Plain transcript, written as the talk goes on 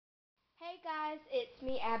Guys, it's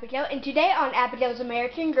me Abigail, and today on Abigail's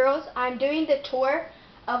American Girls I'm doing the tour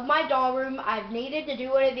of my doll room. I've needed to do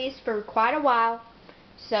one of these for quite a while,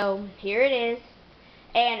 so here it is.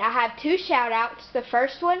 And I have two shout outs. The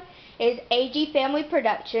first one is AG Family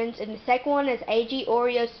Productions and the second one is AG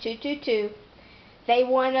Oreos 222. They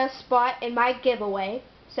won a spot in my giveaway,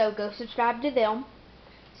 so go subscribe to them.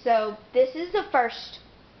 So this is the first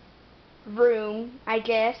room, I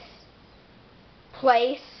guess,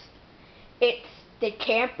 place. It's the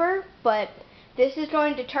camper, but this is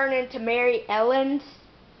going to turn into Mary Ellen's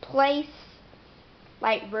place,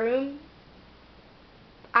 like room.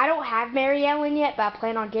 I don't have Mary Ellen yet, but I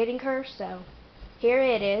plan on getting her, so here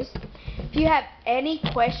it is. If you have any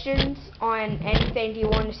questions on anything you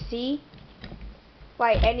want to see,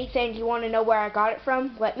 like anything you want to know where I got it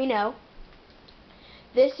from, let me know.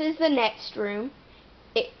 This is the next room.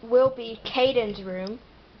 It will be Caden's room.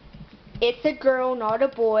 It's a girl, not a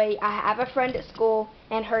boy. I have a friend at school,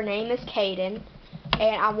 and her name is Caden,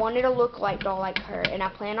 and I wanted to look like doll like her, and I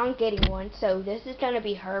plan on getting one, so this is going to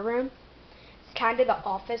be her room. It's kind of the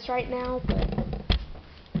office right now, but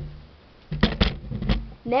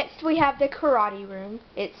next we have the karate room.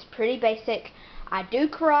 It's pretty basic. I do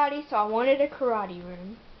karate, so I wanted a karate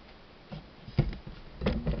room.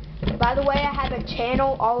 By the way, I have a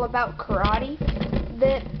channel all about karate,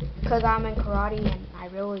 because I'm in karate, and I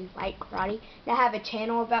really like karate. And I have a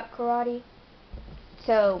channel about karate,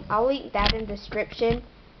 so I'll link that in the description.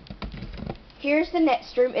 Here's the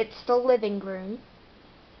next room. It's the living room.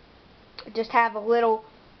 I just have a little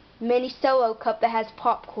mini solo cup that has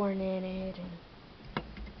popcorn in it. And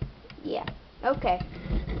yeah, okay.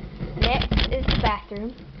 Next is the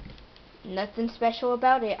bathroom. Nothing special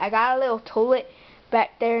about it. I got a little toilet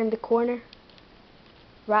back there in the corner.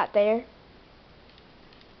 Right there.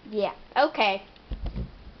 Yeah, okay.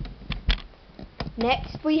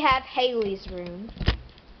 Next we have Haley's room.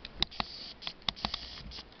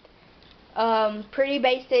 Pretty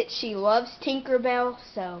basic. She loves Tinkerbell,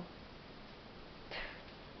 so.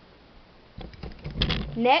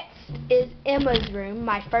 Next is Emma's room,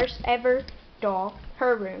 my first ever doll,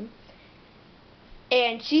 her room.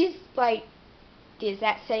 And she's like, is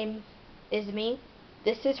that same as me?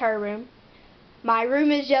 This is her room. My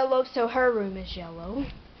room is yellow, so her room is yellow.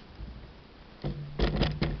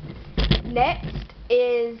 Next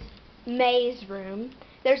is May's room.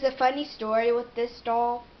 There's a funny story with this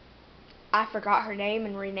doll. I forgot her name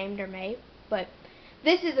and renamed her May. But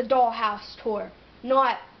this is a dollhouse tour,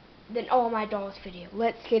 not an all my dolls video.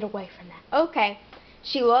 Let's get away from that. Okay,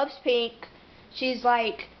 she loves pink. She's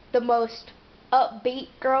like the most upbeat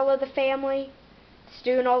girl of the family. She's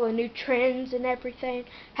doing all the new trends and everything.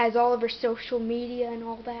 Has all of her social media and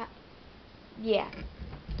all that. Yeah.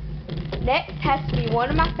 Next has to be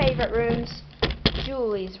one of my favorite rooms,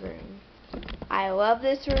 Julie's room. I love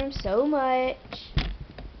this room so much.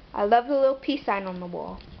 I love the little peace sign on the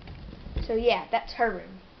wall. So yeah, that's her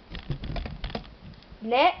room.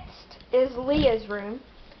 Next is Leah's room.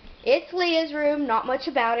 It's Leah's room, not much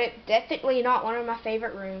about it. Definitely not one of my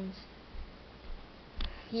favorite rooms.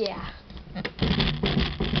 Yeah.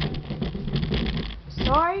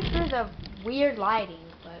 Sorry for the weird lighting,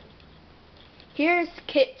 but here's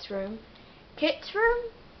Kit's room. Kit's room,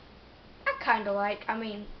 I kind of like. I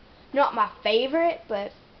mean, not my favorite,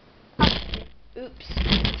 but oops.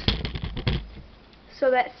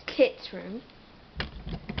 So that's Kit's room.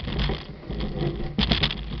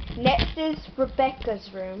 Next is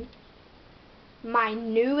Rebecca's room. My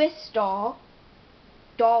newest doll's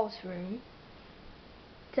room.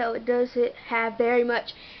 So it doesn't have very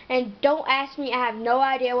much. And don't ask me, I have no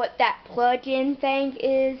idea what that plug-in thing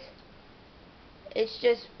is. It's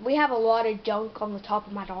just, we have a lot of junk on the top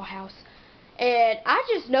of my dollhouse. And I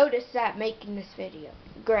just noticed that making this video.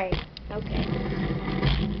 Great. Okay.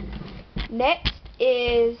 Next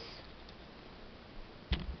is,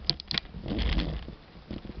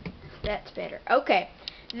 that's better. Okay.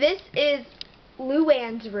 This is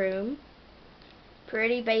Luann's room.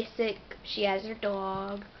 Pretty basic. She has her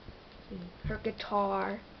dog, and her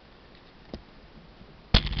guitar.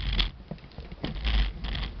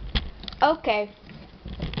 Okay.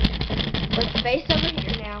 Let's face over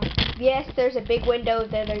here now. Yes, there's a big window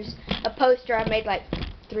there. There's a poster I made like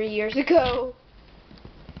 3 years ago.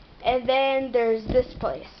 And then there's this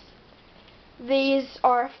place. These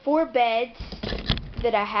are 4 beds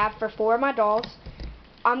that I have for 4 of my dolls.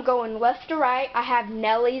 I'm going left to right. I have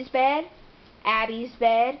Nellie's bed, Abby's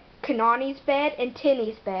bed, Kanani's bed, and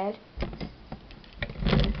Tinny's bed.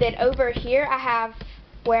 Then over here I have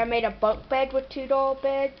where I made a bunk bed with 2 doll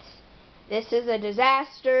beds. This is a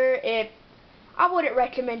disaster. I wouldn't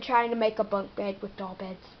recommend trying to make a bunk bed with doll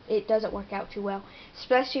beds. It doesn't work out too well.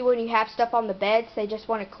 Especially when you have stuff on the beds, they just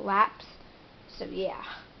want to collapse. So yeah.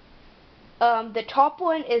 The top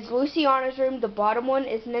one is Luciana's room. The bottom one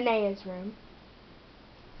is Nenea's room.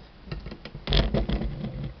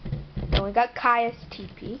 Then we got Kaya's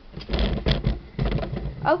teepee.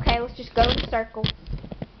 Okay, let's just go in a circle.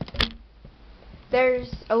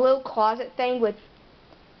 There's a little closet thing with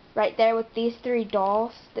right there with these 3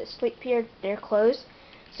 dolls that sleep here, their clothes.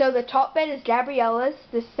 So the top bed is Gabriella's,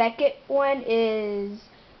 the second one is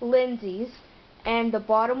Lindsay's, and the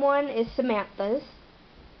bottom one is Samantha's.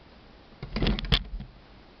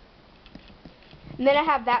 And then I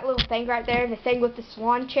have that little thing right there, and the thing with the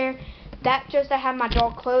swan chair. That just I have my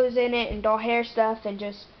doll clothes in it, and doll hair stuff, and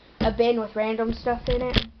just a bin with random stuff in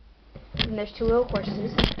it. And there's 2 little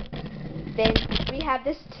horses. Then we have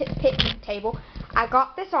this picnic table. I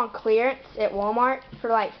got this on clearance at Walmart for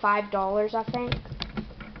like $5, I think.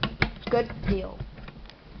 Good deal.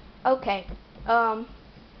 Okay.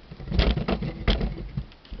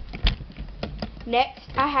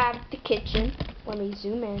 Next, I have the kitchen. Let me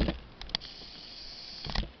zoom in.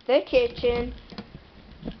 The kitchen.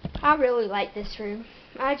 I really like this room.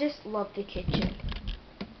 I just love the kitchen.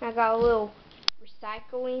 I got a little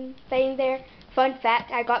recycling thing there. Fun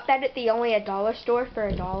fact, I got that at the only $1 store for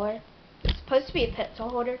 $1. It's supposed to be a pencil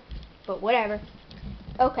holder, but whatever.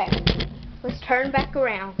 Okay, let's turn back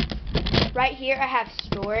around. Right here I have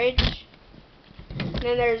storage. And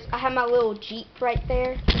then I have my little Jeep right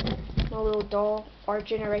there. My little doll, our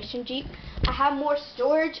generation Jeep. I have more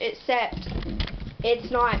storage, except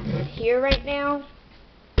it's not here right now.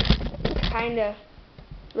 It's kinda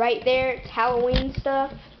right there. It's Halloween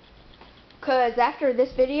stuff. Cause after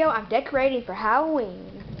this video, I'm decorating for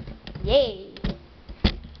Halloween. Yay!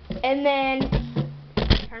 And then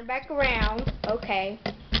turn back around. Okay.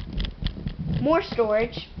 More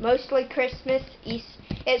storage. Mostly Christmas.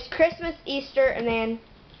 It's Christmas, Easter, and then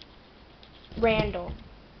Randall.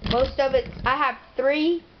 Most of it. I have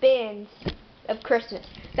 3 bins of Christmas.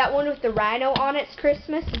 That one with the rhino on it's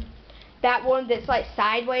Christmas. That one that's like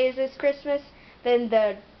sideways is Christmas. Then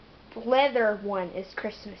the leather one is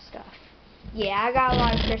Christmas stuff. Yeah, I got a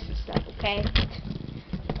lot of Christmas stuff, okay?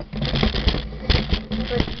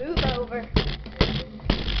 Let's move over.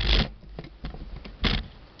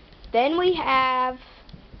 Then we have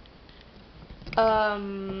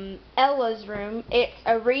Ella's room. It's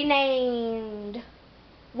a renamed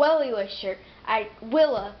Willa shirt.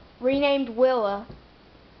 Renamed Willa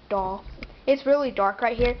doll. It's really dark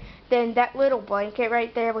right here. Then that little blanket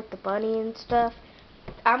right there with the bunny and stuff.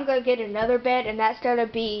 I'm gonna get another bed, and that's gonna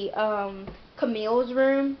be Camille's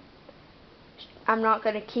room. I'm not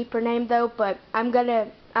gonna keep her name though, but I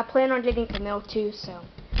plan on getting Camille too, so.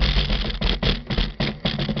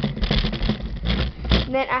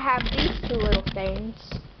 And then I have these 2 little things.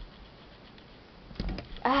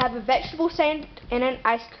 I have a vegetable stand and an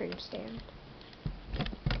ice cream stand.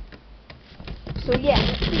 So yeah,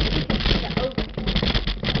 let's see if we can see the oven.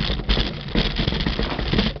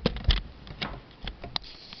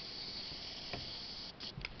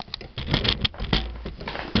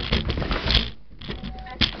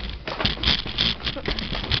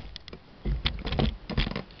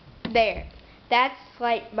 There. That's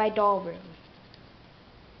like my doll room.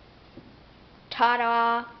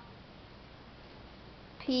 Ta-da.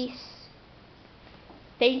 Peace.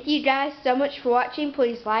 Thank you guys so much for watching.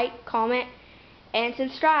 Please like, comment, and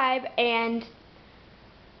subscribe. And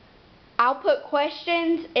I'll put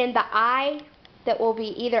questions in the eye that will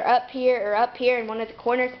be either up here or up here in one of the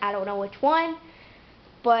corners. I don't know which one,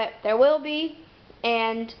 but there will be.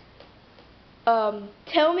 And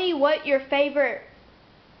tell me what your favorite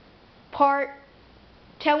part.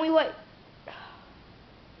 Tell me what.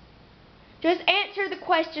 Just answer the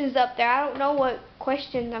questions up there. I don't know what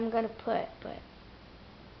questions I'm going to put, but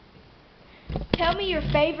tell me your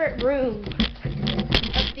favorite room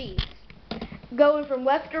of these. Going from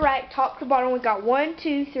left to right, top to bottom, we got 1,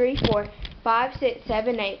 2, 3, 4, 5, 6,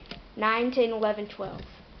 7, 8, 9, 10, 11, 12.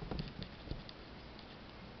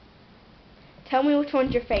 Tell me which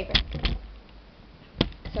one's your favorite.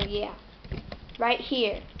 So yeah, right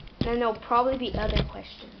here. And there'll probably be other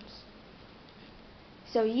questions.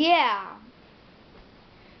 So yeah.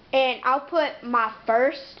 And I'll put my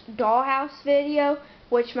first dollhouse video,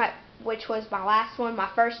 which was my last one, my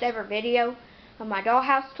first ever video of my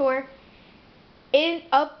dollhouse tour,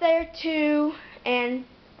 up there too. And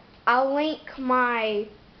I'll link my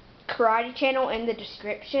karate channel in the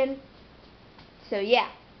description. So yeah,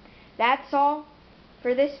 that's all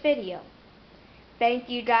for this video. Thank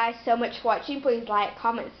you guys so much for watching. Please like,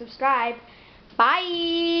 comment, subscribe. Bye!